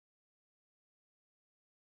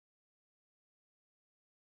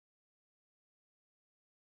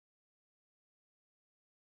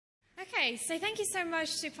Okay, so thank you so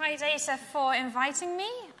much to PyData for inviting me,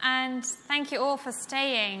 and thank you all for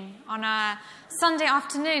staying on a Sunday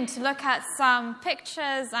afternoon to look at some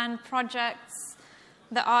pictures and projects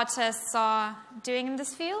that artists are doing in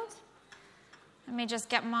this field. Let me just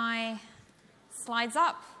get my slides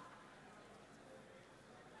up.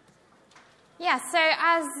 Yeah, so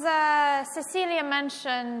as Cecilia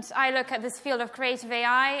mentioned, I look at this field of creative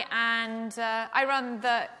AI, and I run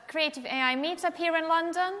the Creative AI Meetup here in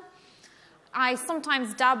London. I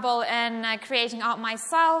sometimes dabble in creating art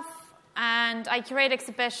myself, and I curate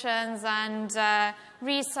exhibitions and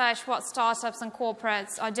research what startups and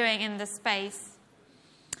corporates are doing in this space.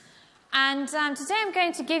 And today I'm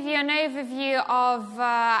going to give you an overview of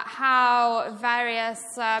how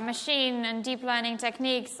various machine and deep learning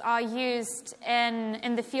techniques are used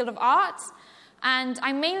in the field of art. And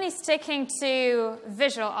I'm mainly sticking to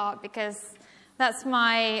visual art because that's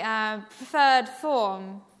my preferred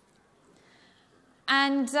form.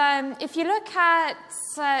 And if you look at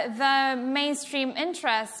the mainstream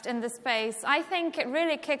interest in the space, I think it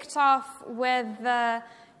really kicked off with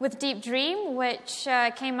DeepDream, which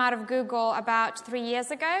came out of Google about 3 years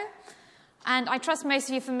ago. And I trust most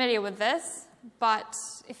of you are familiar with this, but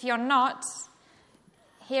if you're not,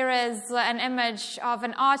 here is an image of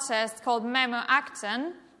an artist called Memo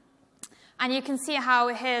Acton. And you can see how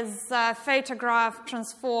his photograph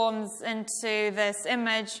transforms into this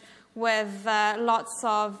image with lots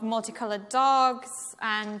of multicolored dogs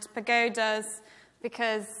and pagodas,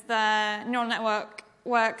 because the neural network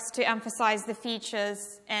works to emphasize the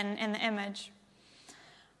features in the image.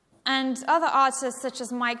 And other artists, such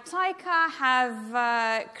as Mike Tyka,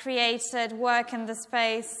 have created work in the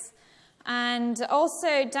space, and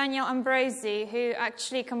also Daniel Ambrosi, who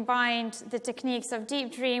actually combined the techniques of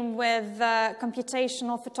DeepDream with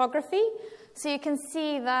computational photography. So you can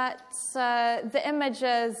see that the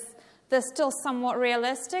images, they're still somewhat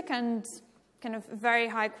realistic and kind of very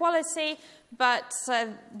high quality, but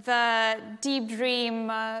the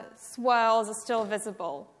DeepDream swirls are still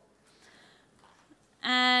visible.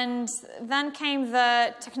 And then came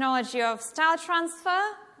the technology of style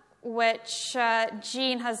transfer, which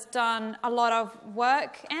Gene has done a lot of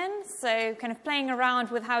work in, so kind of playing around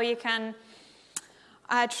with how you can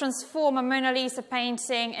transform a Mona Lisa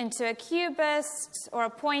painting into a cubist or a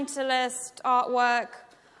pointillist artwork,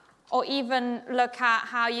 or even look at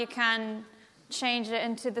how you can change it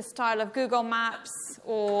into the style of Google Maps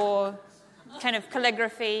or kind of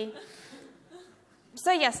calligraphy.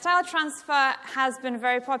 So yeah, style transfer has been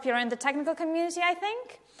very popular in the technical community, I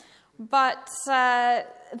think. But the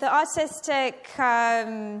artistic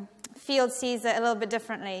field sees it a little bit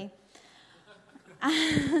differently.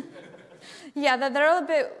 Yeah, they're a little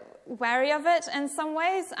bit wary of it in some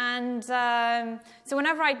ways, and so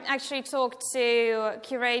whenever I actually talk to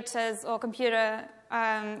curators or computational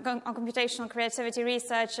creativity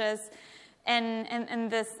researchers in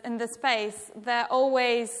this space, they're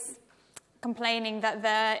always complaining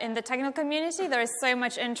that in the technical community there is so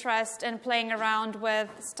much interest in playing around with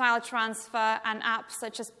style transfer and apps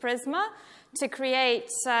such as Prisma to create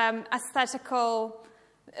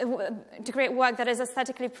work that is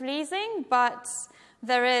aesthetically pleasing, but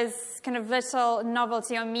there is kind of little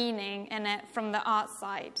novelty or meaning in it from the art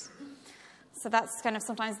side. So that's kind of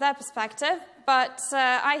sometimes their perspective. But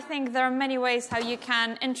I think there are many ways how you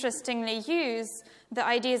can interestingly use the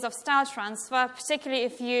ideas of style transfer, particularly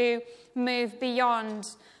if you move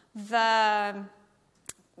beyond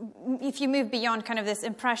kind of this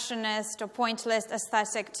impressionist or pointillist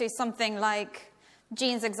aesthetic to something like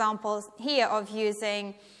Gene's examples here of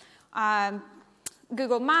using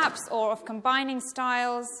Google Maps or of combining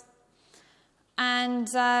styles. And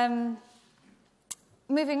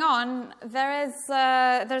moving on, there's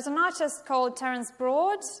an artist called Terence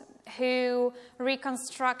Broad who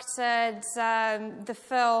reconstructed the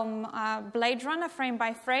film Blade Runner frame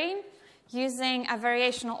by frame using a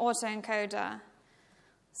variational autoencoder.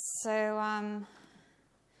 So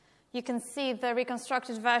you can see the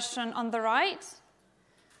reconstructed version on the right,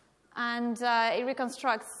 and it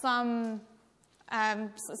reconstructs some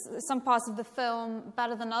parts of the film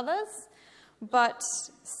better than others, but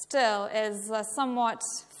still is somewhat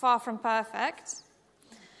far from perfect.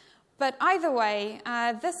 But either way,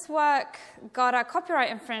 this work got a copyright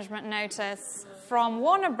infringement notice from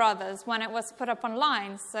Warner Brothers when it was put up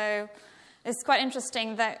online. So it's quite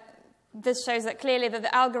interesting that this shows that clearly that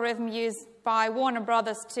the algorithm used by Warner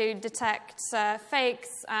Brothers to detect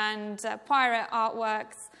fakes and pirate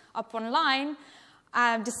artworks up online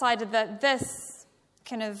decided that this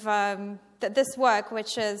kind of that this work,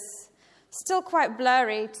 which is still quite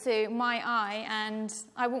blurry to my eye, and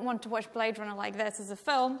I wouldn't want to watch Blade Runner like this as a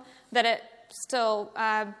film, that it still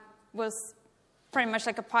was pretty much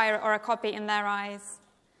like a pirate or a copy in their eyes.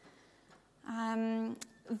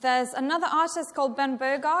 There's another artist called Ben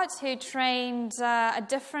Bogart who trained a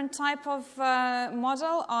different type of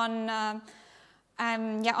model on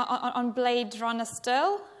Blade Runner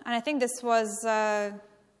still, and I think this was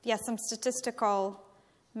some statistical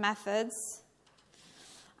methods.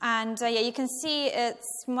 And you can see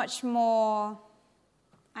it's much more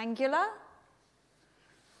angular,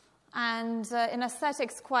 and in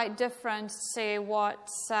aesthetics quite different to what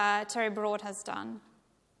Terry Broad has done.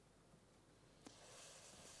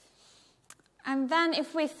 And then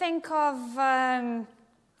if we think of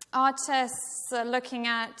artists looking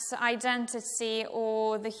at identity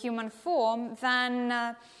or the human form,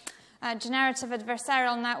 then generative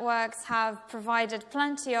adversarial networks have provided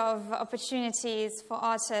plenty of opportunities for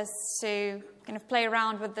artists to kind of play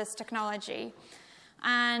around with this technology.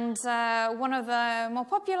 And one of the more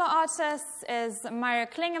popular artists is Mario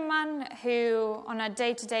Klingemann, who on a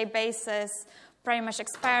day-to-day basis pretty much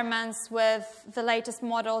experiments with the latest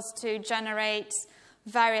models to generate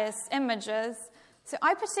various images. So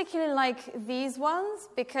I particularly like these ones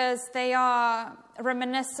because they are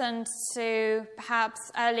reminiscent to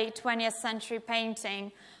perhaps early 20th century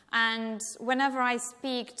painting. And whenever I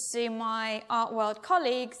speak to my art world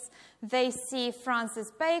colleagues, they see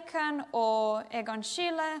Francis Bacon or Egon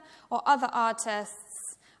Schiele or other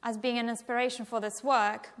artists as being an inspiration for this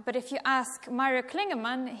work. But if you ask Mario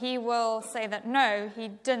Klingemann, he will say that no, he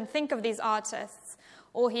didn't think of these artists.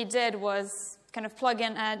 All he did was kind of plug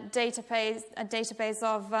in a database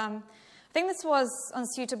of, I think this was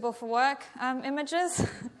unsuitable for work images.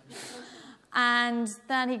 And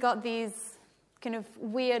then he got these kind of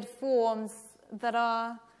weird forms that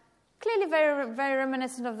are clearly very, very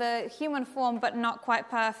reminiscent of the human form, but not quite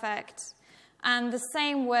perfect. And the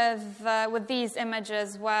same with these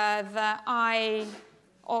images where the eye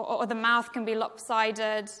or the mouth can be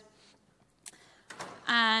lopsided.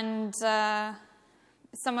 And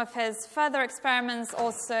some of his further experiments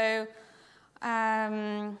also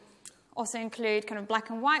include kind of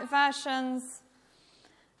black and white versions.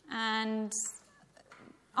 And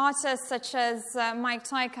artists such as Mike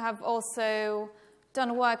Tyker have also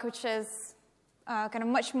done work which is kind of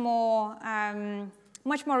much more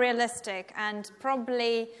realistic and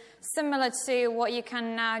probably similar to what you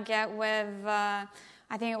can now get with,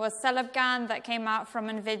 I think it was CelebGAN that came out from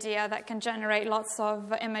NVIDIA that can generate lots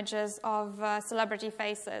of images of celebrity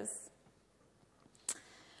faces.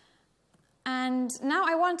 And now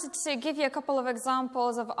I wanted to give you a couple of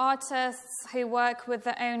examples of artists who work with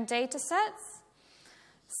their own data sets.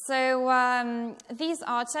 So these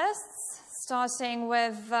artists, starting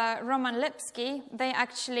with Roman Lipski, they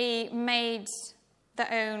actually made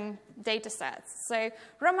their own data sets. So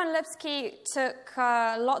Roman Lipski took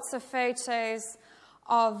lots of photos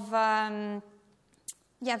of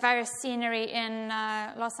various scenery in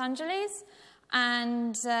Los Angeles,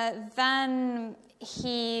 and then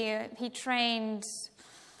he trained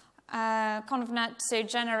ConvNet to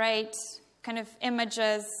generate kind of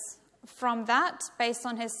images from that based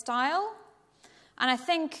on his style. And I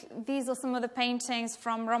think these are some of the paintings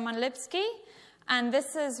from Roman Lipski. And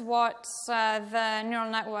this is what the neural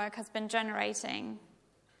network has been generating.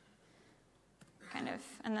 Kind of,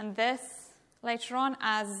 and then this later on,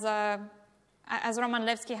 as Roman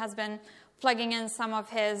Lipski has been plugging in some of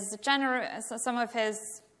his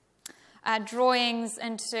drawings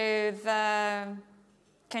into the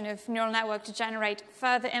kind of neural network to generate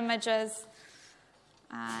further images,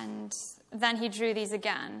 and then he drew these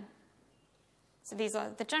again. So these are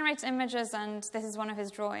the generated images, and this is one of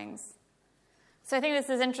his drawings. So I think this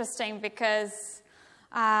is interesting because,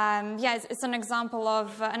 it's an example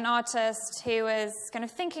of an artist who is kind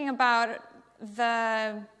of thinking about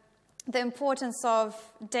the importance of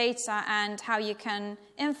data and how you can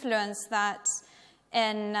influence that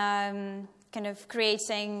in kind of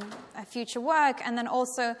creating a future work, and then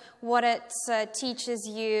also what it teaches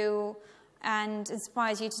you and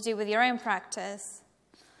inspires you to do with your own practice.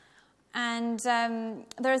 And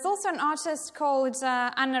there is also an artist called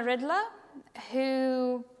Anna Ridler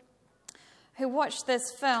who watched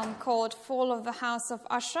this film called Fall of the House of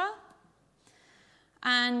Usher.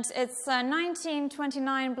 And it's a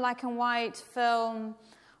 1929 black and white film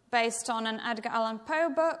based on an Edgar Allan Poe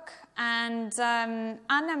book. And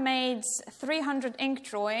Anna made 300 ink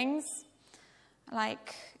drawings,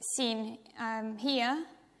 like seen here,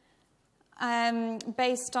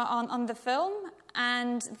 based on the film.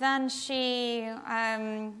 And then she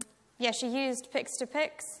she used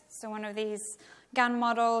Pix2Pix, so one of these GAN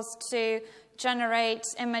models, to generate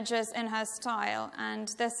images in her style. And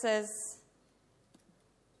this is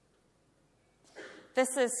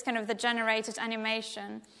kind of the generated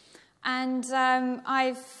animation. And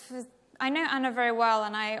I know Anna very well,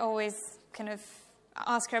 and I always kind of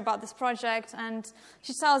ask her about this project. And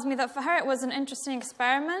she tells me that for her it was an interesting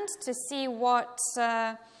experiment to see what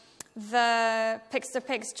the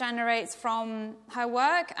Pix2Pix generates from her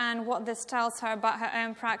work and what this tells her about her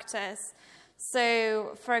own practice.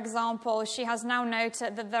 So, for example, she has now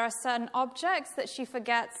noted that there are certain objects that she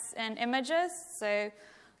forgets in images. So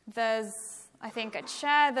there's, I think, a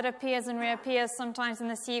chair that appears and reappears sometimes in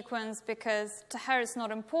the sequence because to her it's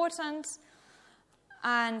not important,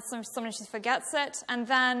 and sometimes she forgets it. And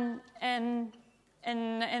then in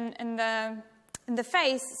the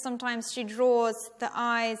face, sometimes she draws the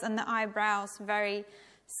eyes and the eyebrows very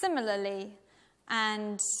similarly,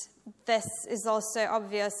 and this is also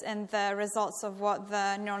obvious in the results of what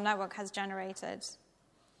the neural network has generated.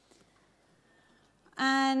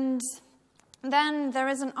 And then there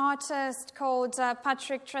is an artist called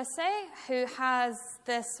Patrick Tressé who has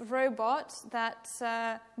this robot that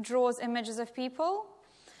draws images of people.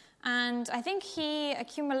 And I think he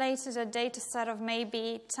accumulated a data set of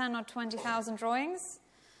maybe 10 or 20,000 drawings.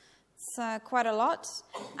 It's quite a lot.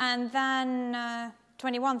 And then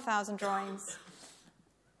 21,000 drawings.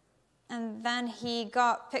 And then he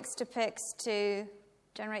got Pix2Pix to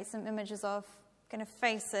generate some images of kind of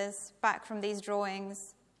faces back from these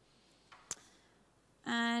drawings.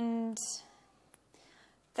 And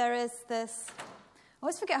there is this, I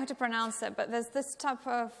always forget how to pronounce it, but there's this type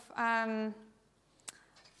of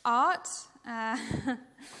art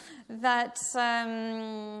that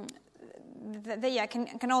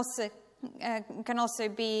can also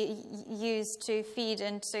be used to feed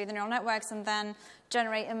into the neural networks and then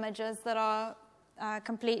generate images that are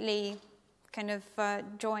completely kind of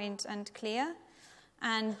joined and clear.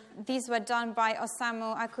 And these were done by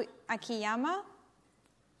Osamu Akiyama.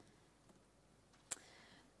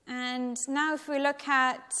 And now if we look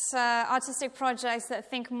at artistic projects that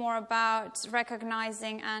think more about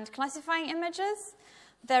recognizing and classifying images,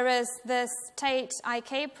 there is this Tate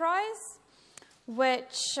IK Prize,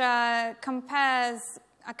 which compares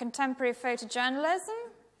a contemporary photojournalism,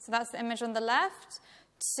 so that's the image on the left,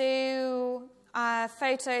 to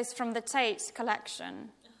photos from the Tate collection.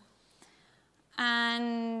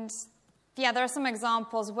 And yeah, there are some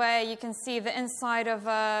examples where you can see the inside of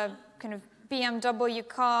a kind of BMW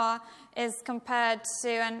car is compared to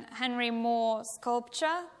an Henry Moore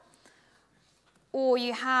sculpture, or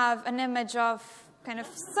you have an image of kind of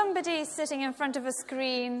somebody sitting in front of a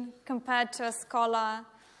screen compared to a scholar.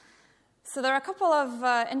 So there are a couple of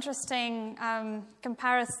interesting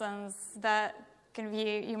comparisons that kind of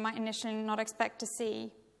you might initially not expect to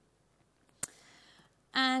see.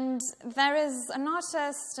 And there is an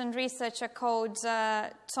artist and researcher called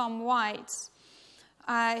Tom White,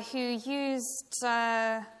 who used,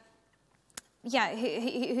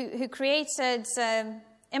 who created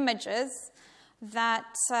images that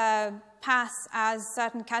pass as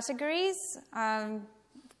certain categories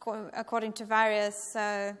according to various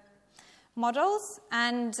models.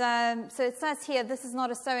 And so it says here, this is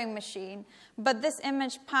not a sewing machine, but this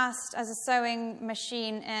image passed as a sewing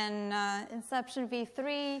machine in Inception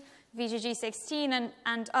v3, VGG16,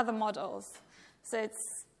 and other models. So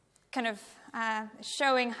it's kind of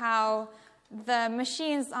showing how the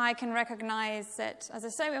machine's eye can recognize it as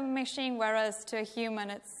a sewing machine, whereas to a human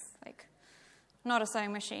it's like not a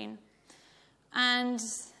sewing machine. And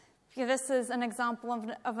this is an example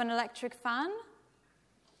of an electric fan.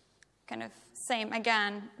 Kind of same,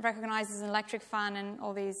 again, recognizes an electric fan in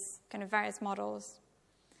all these kind of various models.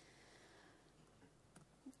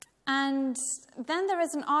 And then there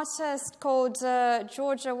is an artist called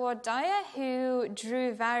Georgia Ward Dyer who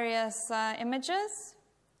drew various images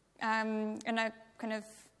in a kind of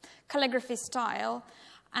calligraphy style,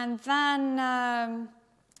 and then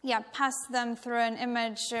passed them through an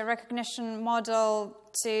image recognition model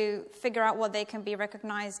to figure out what they can be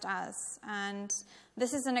recognized as. And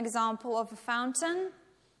this is an example of a fountain,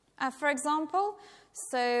 for example.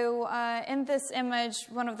 So in this image,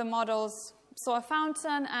 one of the models saw a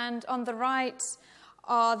fountain, and on the right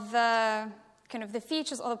are the kind of the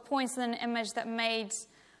features or the points in an image that made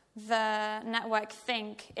the network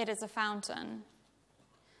think it is a fountain.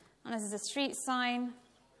 And this is a street sign.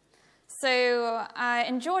 So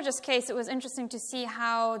in Georgia's case, it was interesting to see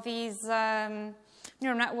how these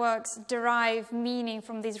neural networks derive meaning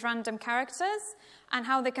from these random characters, and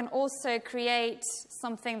how they can also create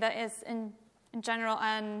something that is in general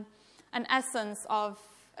an essence of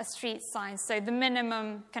a street sign. So the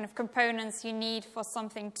minimum kind of components you need for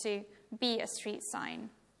something to be a street sign.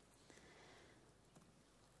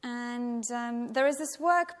 And there is this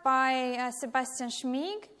work by Sebastian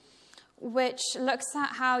Schmig, which looks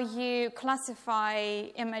at how you classify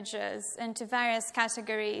images into various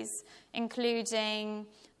categories, including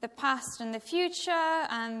the past and the future,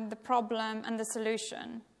 and the problem and the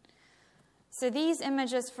solution. So these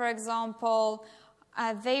images, for example,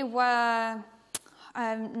 they were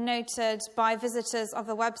noted by visitors of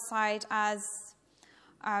the website as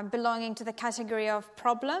belonging to the category of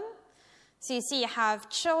problem. So you see you have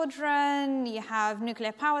children, you have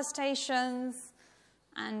nuclear power stations,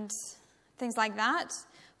 and things like that.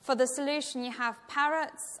 For the solution, you have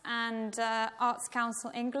parrots and Arts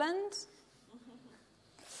Council England.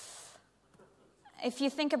 If you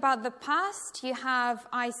think about the past, you have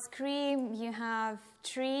ice cream, you have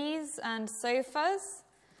trees and sofas.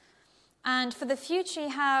 And for the future, you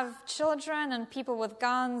have children and people with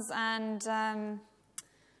guns and,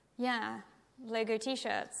 Lego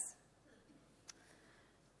t-shirts.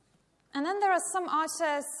 And then there are some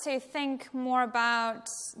artists who think more about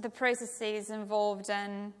the processes involved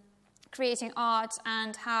in creating art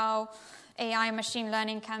and how AI and machine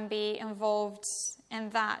learning can be involved in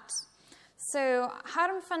that. So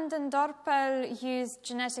Harm van den Dorpel used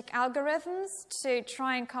genetic algorithms to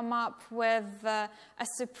try and come up with a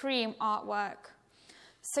supreme artwork.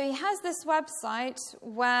 So he has this website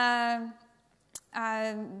where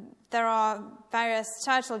there are various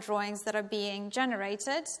turtle drawings that are being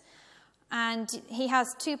generated. And he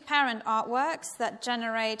has two parent artworks that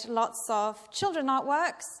generate lots of children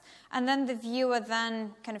artworks, and then the viewer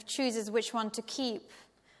then kind of chooses which one to keep,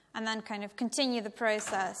 and then kind of continue the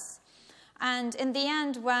process. And in the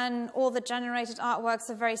end, when all the generated artworks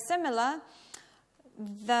are very similar,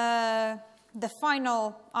 the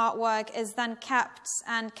final artwork is then kept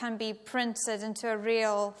and can be printed into a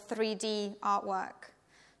real 3D artwork.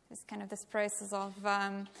 It's kind of this process of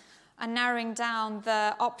and narrowing down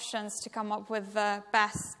the options to come up with the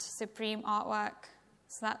best supreme artwork.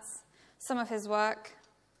 So that's some of his work,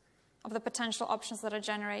 of the potential options that are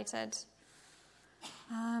generated.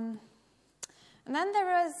 And then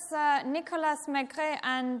there is Nicolas Maigret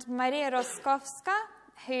and Maria Roskowska,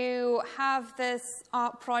 who have this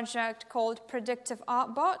art project called Predictive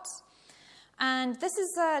Art Bot. And this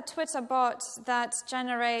is a Twitter bot that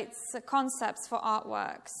generates concepts for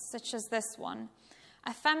artworks, such as this one.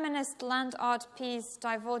 A feminist land art piece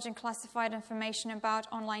divulging classified information about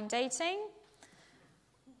online dating,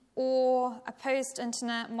 or a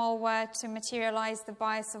post-internet malware to materialize the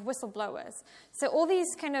bias of whistleblowers. So all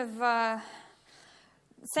these kind of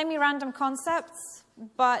semi-random concepts,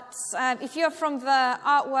 but if you're from the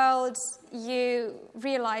art world, you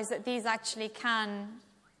realize that these actually can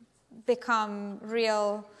become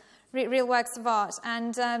real works of art.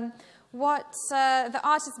 And what the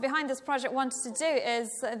artists behind this project wanted to do is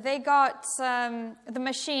they got the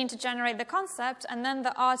machine to generate the concept, and then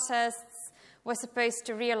the artists were supposed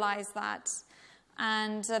to realize that.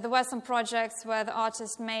 And there were some projects where the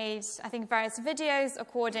artist made, I think, various videos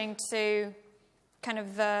according to kind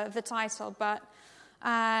of the title, but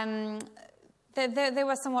they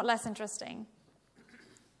were somewhat less interesting.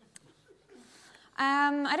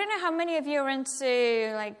 I don't know how many of you are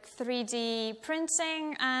into like 3D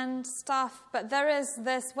printing and stuff, but there is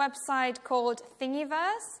this website called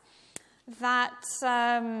Thingiverse that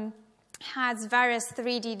has various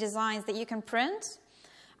 3D designs that you can print.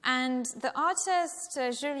 And the artists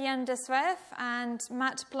Julien Dessuef and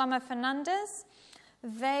Matt Plummer-Fernandez,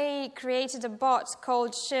 they created a bot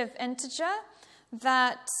called Shiv Integer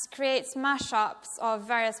that creates mashups of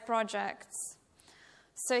various projects.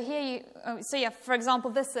 So here, for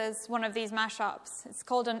example, this is one of these mashups. It's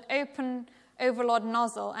called an open overload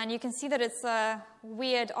nozzle, and you can see that it's a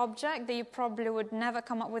weird object that you probably would never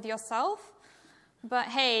come up with yourself. But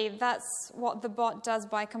hey, that's what the bot does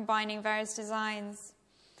by combining various designs.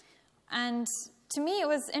 And to me, it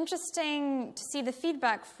was interesting to see the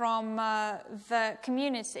feedback from the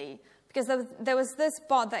community, because there was this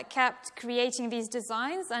bot that kept creating these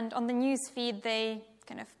designs, and on the news feed, they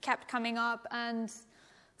kind of kept coming up, and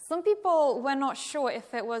some people were not sure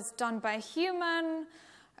if it was done by a human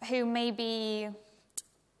who maybe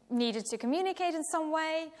needed to communicate in some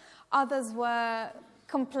way. Others were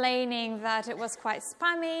complaining that it was quite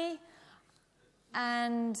spammy.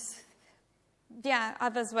 And yeah,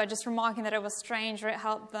 others were just remarking that it was strange or it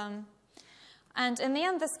helped them. And in the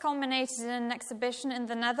end, this culminated in an exhibition in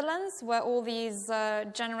the Netherlands where all these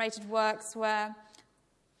generated works were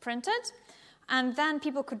printed. And then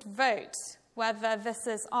people could vote whether this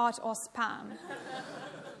is art or spam.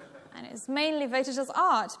 And it's mainly voted as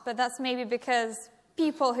art, but that's maybe because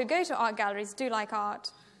people who go to art galleries do like art.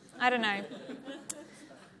 I don't know.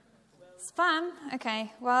 Spam?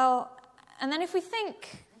 Okay, well, and then if we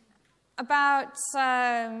think about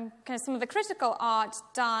kind of some of the critical art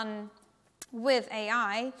done with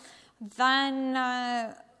AI, then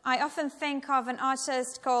I often think of an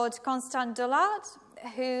artist called Constant Dullard,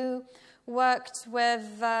 who worked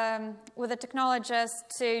with a technologist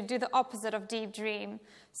to do the opposite of DeepDream.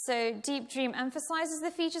 So DeepDream emphasizes the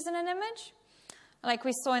features in an image, like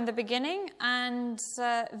we saw in the beginning, and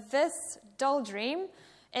this DullDream,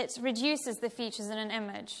 it reduces the features in an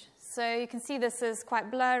image. So you can see this is quite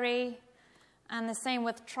blurry, and the same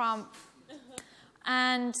with Trump.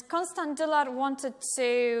 And Constant Dullard wanted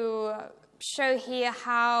to show here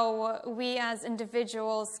how we as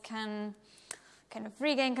individuals can kind of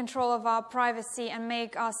regain control of our privacy and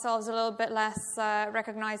make ourselves a little bit less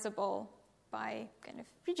recognizable by kind of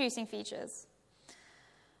reducing features.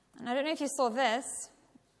 And I don't know if you saw this.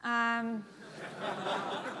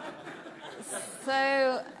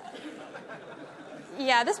 So,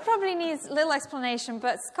 yeah, this probably needs little explanation,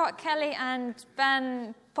 but Scott Kelly and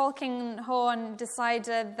Ben Polkinghorne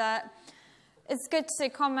decided that it's good to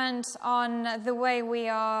comment on the way we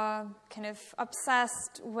are kind of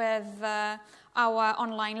obsessed with our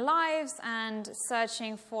online lives and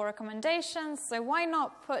searching for recommendations. So why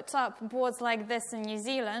not put up boards like this in New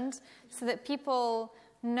Zealand so that people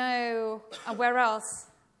know where else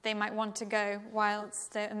they might want to go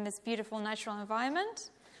whilst they're in this beautiful natural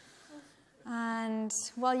environment. And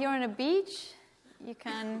while you're on a beach, you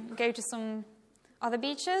can go to some other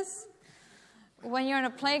beaches. When you're on a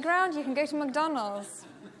playground, you can go to McDonald's.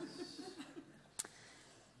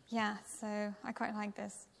 Yeah, so I quite like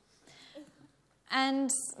this.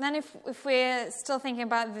 And then if we're still thinking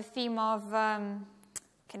about the theme of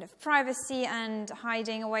kind of privacy and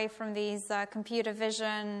hiding away from these computer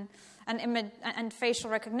vision and facial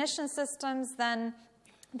recognition systems, then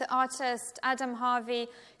the artist Adam Harvey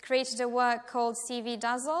created a work called CV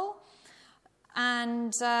Dazzle.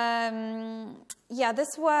 And yeah,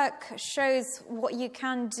 this work shows what you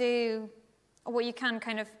can do, or what you can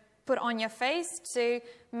kind of put on your face to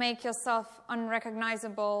make yourself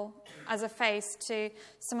unrecognizable as a face to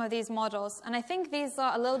some of these models. And I think these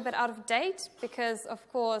are a little bit out of date because, of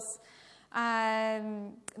course,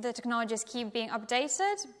 the technologies keep being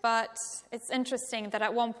updated, but it's interesting that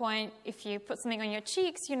at one point, if you put something on your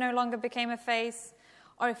cheeks, you no longer became a face,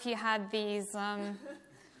 or if you had these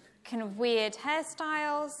kind of weird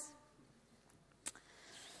hairstyles.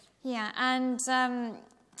 Yeah, and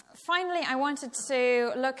finally, I wanted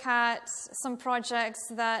to look at some projects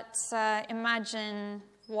that imagine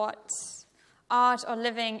what art or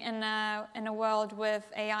living in a world with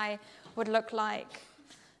AI would look like.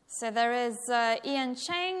 So there is Ian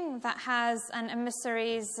Chang that has an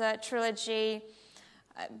Emissaries trilogy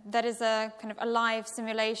that is a kind of a live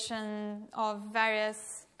simulation of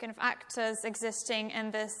various kind of actors existing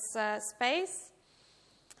in this space.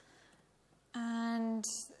 And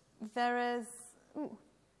there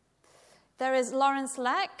is Lawrence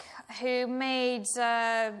Leck, who made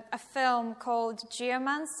a film called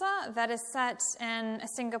Geomancer that is set in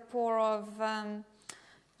Singapore of,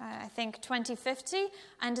 I think, 2050,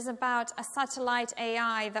 and is about a satellite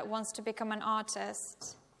AI that wants to become an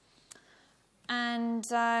artist. And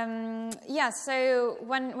yeah, so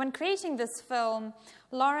when creating this film,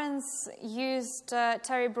 Lawrence used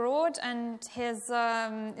Terry Broad and his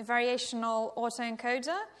variational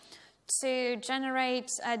autoencoder to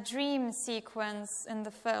generate a dream sequence in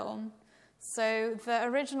the film. So the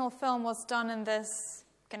original film was done in this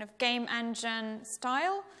kind of game engine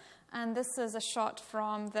style, and this is a shot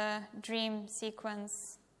from the dream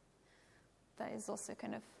sequence that is also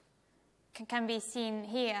kind of can be seen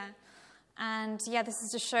here. And yeah, this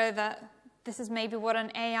is to show that this is maybe what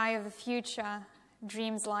an AI of the future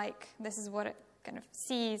dreams like. This is what it kind of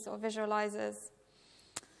sees or visualizes.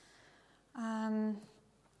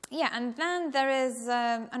 Yeah, and then there is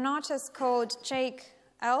an artist called Jake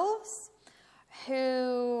Elves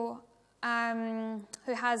who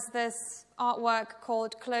has this artwork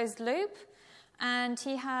called Closed Loop, and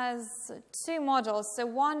he has two models. So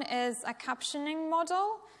one is a captioning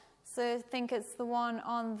model, so I think it's the one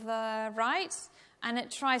on the right, and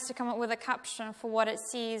it tries to come up with a caption for what it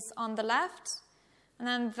sees on the left. And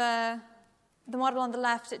then the model on the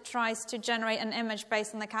left, it tries to generate an image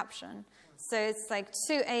based on the caption. So it's like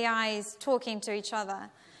two AIs talking to each other.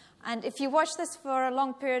 And if you watch this for a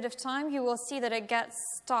long period of time, you will see that it gets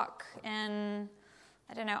stuck in,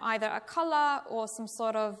 I don't know, either a color or some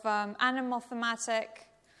sort of animal thematic.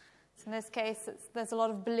 So in this case, there's a lot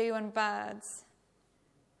of blue and birds.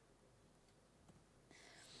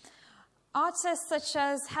 artists such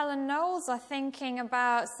as Helen Knowles are thinking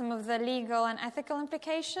about some of the legal and ethical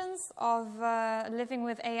implications of living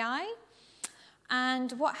with AI.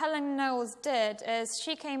 And what Helen Knowles did is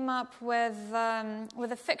she came up with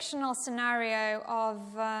a fictional scenario of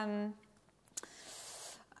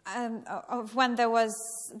when there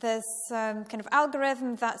was this kind of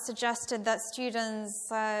algorithm that suggested that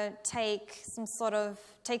students take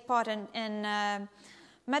part in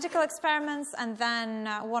medical experiments, and then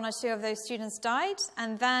one or two of those students died,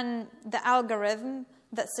 and then the algorithm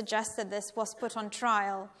that suggested this was put on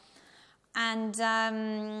trial. And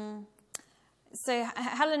so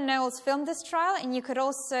Helen Knowles filmed this trial, and you could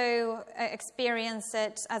also experience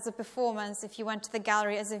it as a performance if you went to the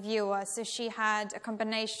gallery as a viewer. So she had a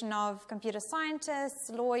combination of computer scientists,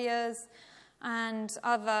 lawyers, and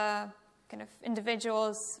other kind of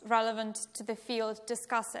individuals relevant to the field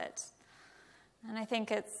discuss it. And I think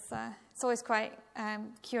it's always quite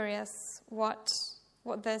curious what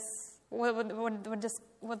the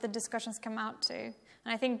discussions come out to. And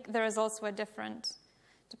I think the results were different,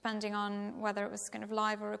 depending on whether it was kind of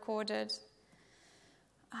live or recorded.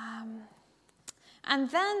 And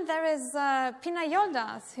then there is Pina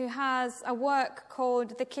Yoldas, who has a work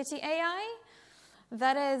called The Kitty AI,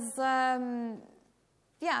 that is about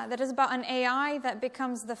an AI that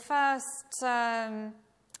becomes the first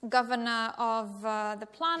governor of the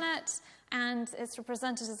planet, and it's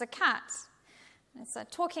represented as a cat. It's a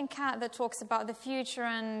talking cat that talks about the future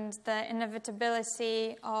and the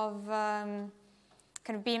inevitability of kind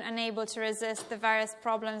of being unable to resist the various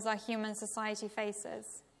problems our human society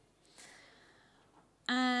faces.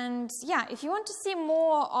 And yeah, if you want to see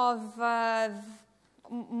more of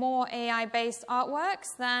more AI-based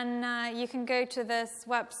artworks, then you can go to this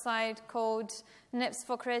website called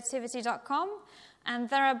nipsforcreativity.com, and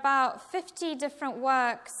there are about 50 different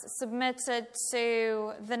works submitted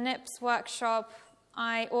to the NIPS workshop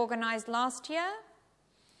I organized last year.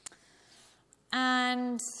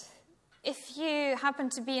 And if you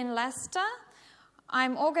happen to be in Leicester,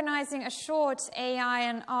 I'm organizing a short AI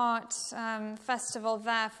and art festival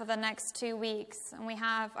there for the next 2 weeks. And we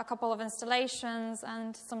have a couple of installations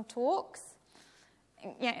and some talks,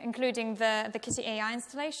 including the Kitty AI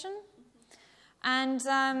installation. And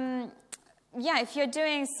yeah, if you're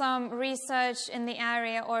doing some research in the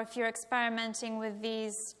area, or if you're experimenting with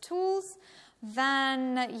these tools,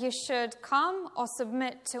 then you should come or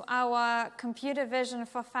submit to our Computer Vision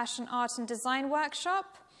for Fashion, Art and Design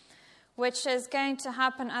workshop, which is going to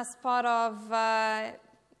happen as part of a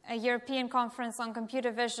European conference on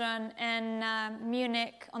computer vision in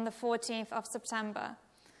Munich on the 14th of September.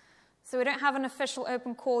 So we don't have an official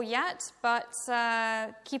open call yet, but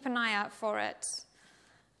keep an eye out for it.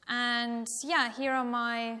 And yeah, here are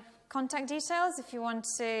my contact details if you want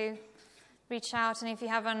to reach out, and if you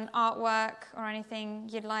have an artwork or anything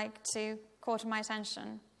you'd like to call to my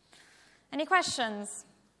attention. Any questions?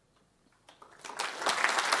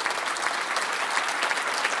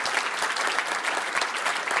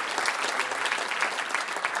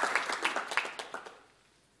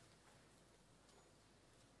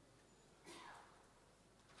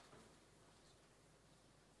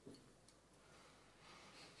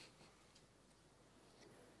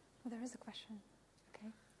 Oh, there is a question.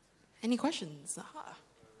 Okay. Any questions? Aha.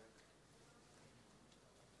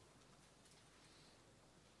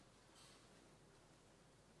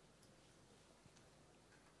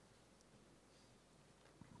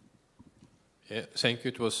 Yeah, thank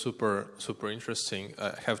you. It was super interesting.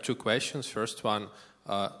 I have two questions. First one,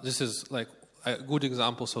 this is like good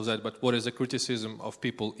examples of that, but what is the criticism of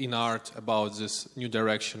people in art about this new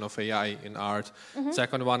direction of AI in art? Mm-hmm.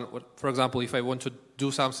 Second one, for example, if I want to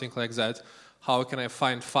do something like that, how can I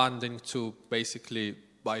find funding to basically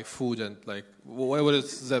buy food, and like what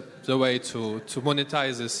is the way to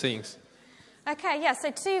monetize these things? Okay, yeah,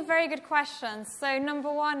 so two very good questions. So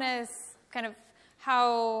number one is kind of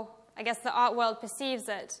how, I guess, the art world perceives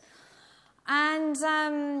it. And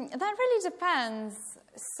that really depends.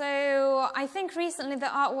 So I think recently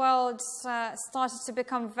the art world started to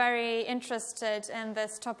become very interested in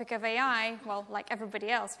this topic of AI, well, like everybody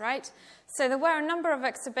else, right? So there were a number of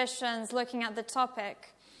exhibitions looking at the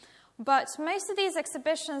topic, but most of these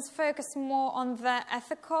exhibitions focus more on the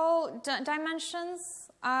ethical dimensions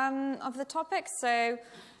of the topic. So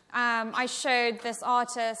I showed this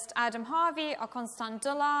artist, Adam Harvey, or Constant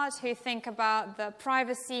Dullard, who think about the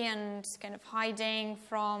privacy and kind of hiding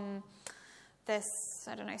from this,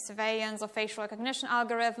 I don't know, surveillance or facial recognition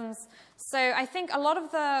algorithms. So I think a lot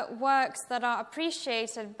of the works that are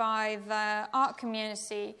appreciated by the art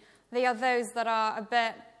community, they are those that are a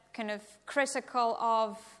bit kind of critical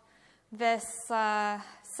of this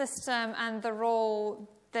system and the role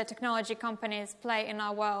the technology companies play in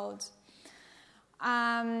our world.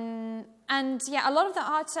 And yeah, a lot of the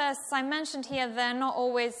artists I mentioned here, they're not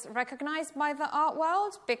always recognized by the art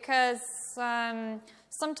world because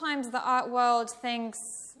sometimes the art world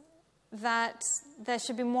thinks that there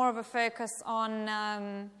should be more of a focus on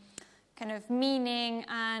kind of meaning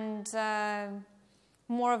and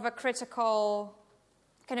more of a critical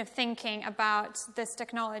kind of thinking about this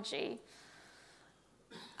technology.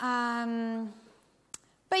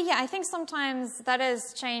 But yeah, I think sometimes that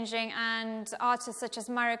is changing, and artists such as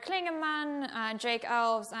Mario Klingemann, Jake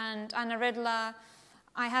Elves, and Anna Ridler,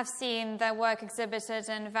 I have seen their work exhibited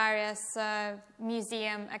in various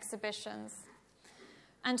museum exhibitions.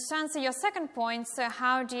 And to answer your second point, so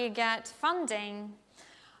how do you get funding?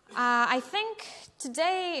 I think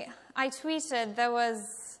today I tweeted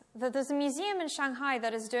that there's a museum in Shanghai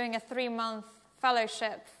that is doing a 3-month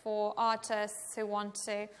fellowship for artists who want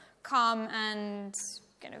to come and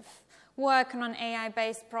kind of work on an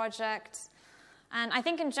AI-based project. And I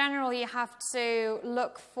think in general you have to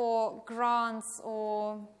look for grants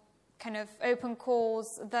or kind of open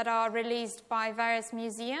calls that are released by various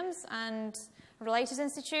museums and related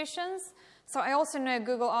institutions. So I also know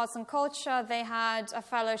Google Arts and Culture, they had a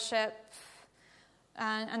fellowship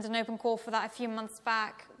and an open call for that a few months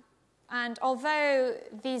back. And although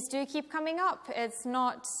these do keep coming up, it's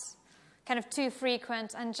not kind of too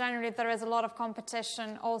frequent, and generally there is a lot of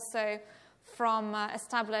competition also from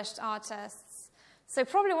established artists. So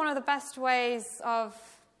probably one of the best ways of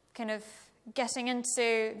kind of getting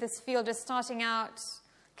into this field is starting out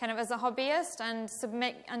kind of as a hobbyist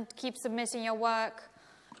and keep submitting your work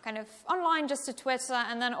kind of online, just to Twitter,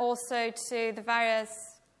 and then also to the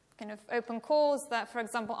various kind of open calls that, for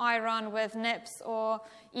example, I run with NIPS or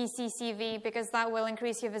ECCV, because that will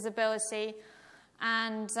increase your visibility.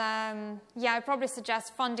 And yeah, I probably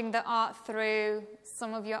suggest funding the art through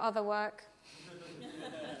some of your other work.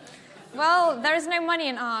 Well, there is no money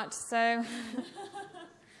in art, so yeah.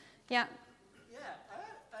 Yeah,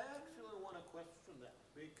 I actually want to question that,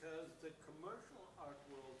 because the commercial art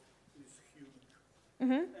world is huge.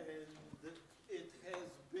 Mm-hmm. And it has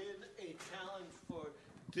been a challenge for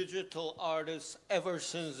digital artists ever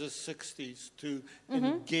since the 60s to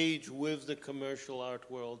engage with the commercial art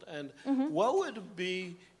world. And what would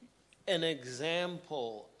be an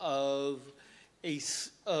example of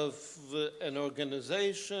an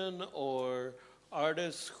organization or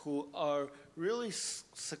artists who are really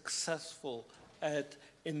successful at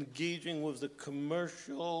engaging with the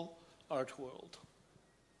commercial art world?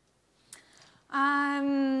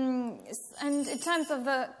 And in terms of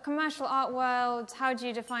the commercial art world, how do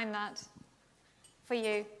you define that for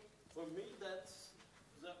you? For me, that's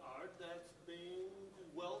the art that's being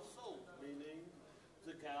well sold, meaning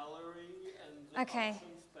the gallery and the auction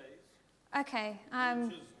space. Okay.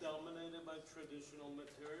 Which is dominated by traditional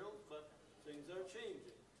materials, but things are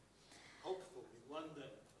changing. Hopefully, one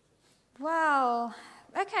day. Well,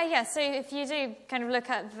 okay, yeah. So if you do kind of look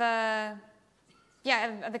at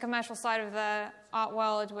the commercial side of the art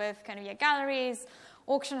world with kind of your galleries,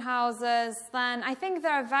 auction houses, then I think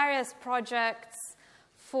there are various projects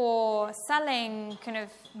for selling kind of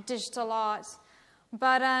digital art.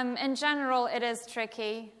 But in general, it is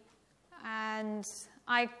tricky. And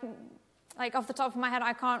off the top of my head,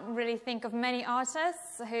 I can't really think of many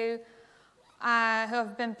artists who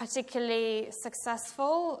have been particularly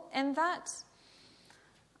successful in that.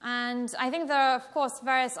 And I think there are, of course,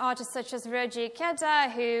 various artists such as Ryoji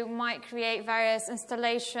Ikeda who might create various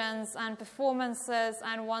installations and performances,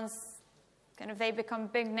 and once kind of they become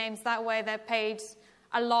big names that way, they're paid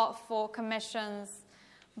a lot for commissions.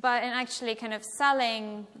 But in actually kind of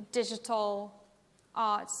selling digital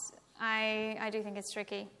art, I do think it's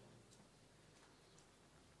tricky.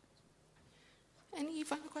 Any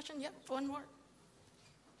final question? Yep, one more.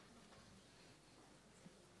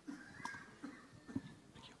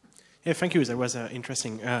 Yeah, thank you. That was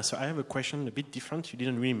interesting. So I have a question a bit different. You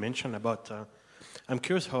didn't really mention about, I'm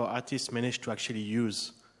curious how artists manage to actually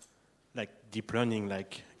use like deep learning,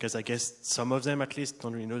 because I guess some of them at least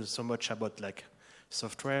don't really know so much about like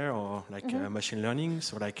software or like machine learning.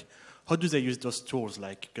 So like, how do they use those tools?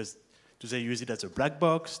 Because do they use it as a black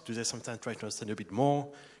box? Do they sometimes try to understand a bit more?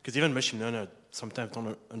 Because even machine learners sometimes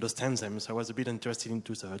don't understand them. So I was a bit interested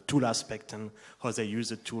into the tool aspect and how they use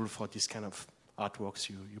the tool for this kind of artworks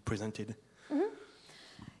you presented.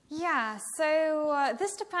 Yeah, so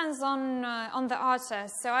this depends on the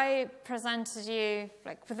artist. So I presented you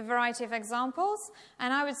with a variety of examples,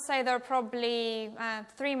 and I would say there are probably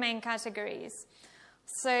 3 main categories.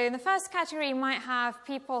 So in the first category, you might have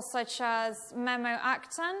people such as Memo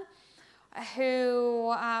Acton,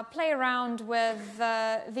 who play around with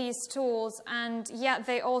these tools, and yet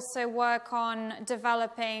they also work on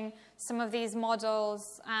developing some of these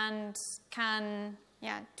models and can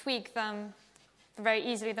tweak them very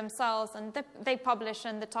easily themselves, and they publish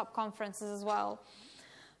in the top conferences as well.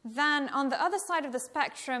 Then on the other side of the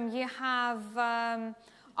spectrum, you have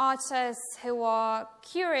artists who are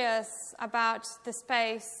curious about the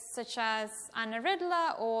space, such as Anna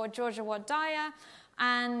Ridler or Georgia Watt-Dyer,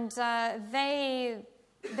 and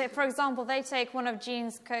for example, they take one of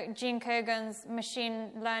Gene Kogan's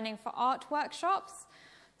machine learning for art workshops.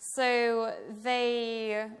 So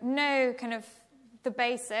they know kind of the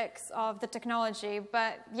basics of the technology,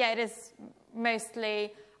 but it is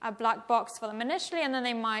mostly a black box for them initially, and then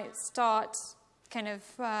they might start kind of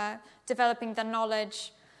developing the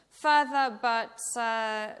knowledge further, but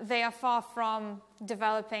they are far from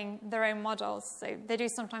developing their own models. So they do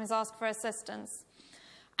sometimes ask for assistance.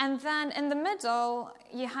 And then in the middle,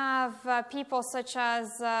 you have people such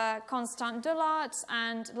as Constant Dullart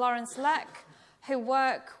and Lawrence Leck, who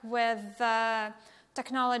work with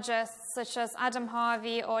technologists such as Adam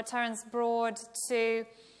Harvey or Terence Broad to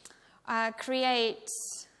create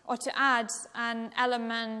or to add an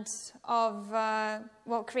element of,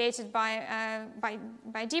 created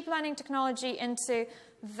by deep learning technology into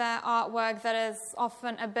their artwork that is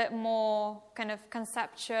often a bit more kind of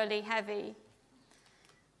conceptually heavy.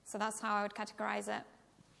 So that's how I would categorize it.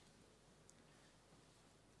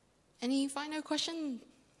 Any final question?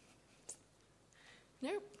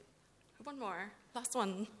 Nope. One more. Last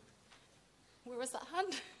one. Where was that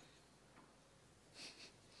hand?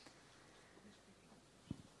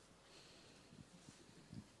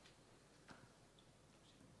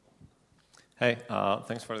 Hey,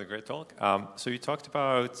 thanks for the great talk. So you talked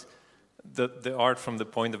about the art from the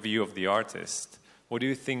point of view of the artist. What do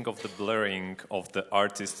you think of the blurring of the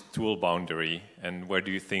artist tool boundary, and where do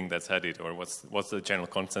you think that's headed, or what's the general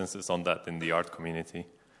consensus on that in the art community?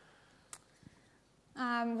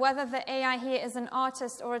 Whether the AI here is an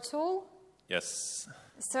artist or a tool? Yes.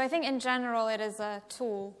 So I think in general it is a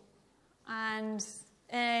tool. And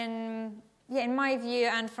in my view,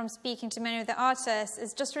 and from speaking to many of the artists,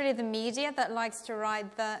 it's just really the media that likes to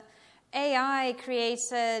write that AI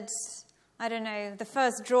created, I don't know, the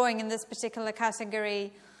first drawing in this particular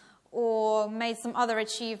category, or made some other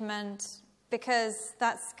achievement, because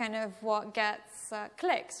that's kind of what gets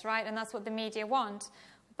clicks, right? And that's what the media want.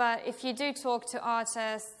 But if you do talk to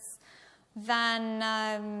artists, then,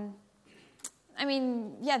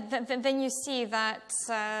 then you see that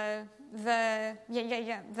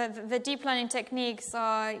the deep learning techniques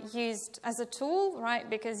are used as a tool, right?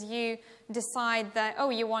 Because you decide that,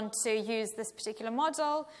 you want to use this particular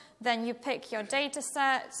model, then you pick your data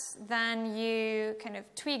set, then you kind of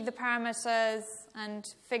tweak the parameters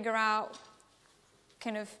and figure out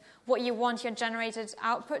kind of what you want your generated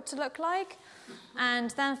output to look like. And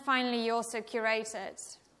then finally, you also curate it,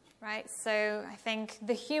 right? So I think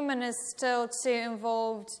the human is still too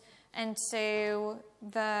involved into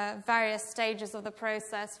the various stages of the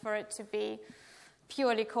process for it to be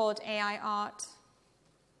purely called AI art,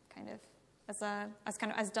 kind of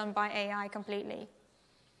as done by AI completely.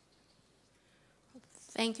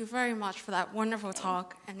 Thank you very much for that wonderful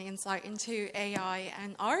talk and the insight into AI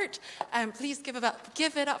and art. Please give it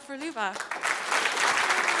up for Luba.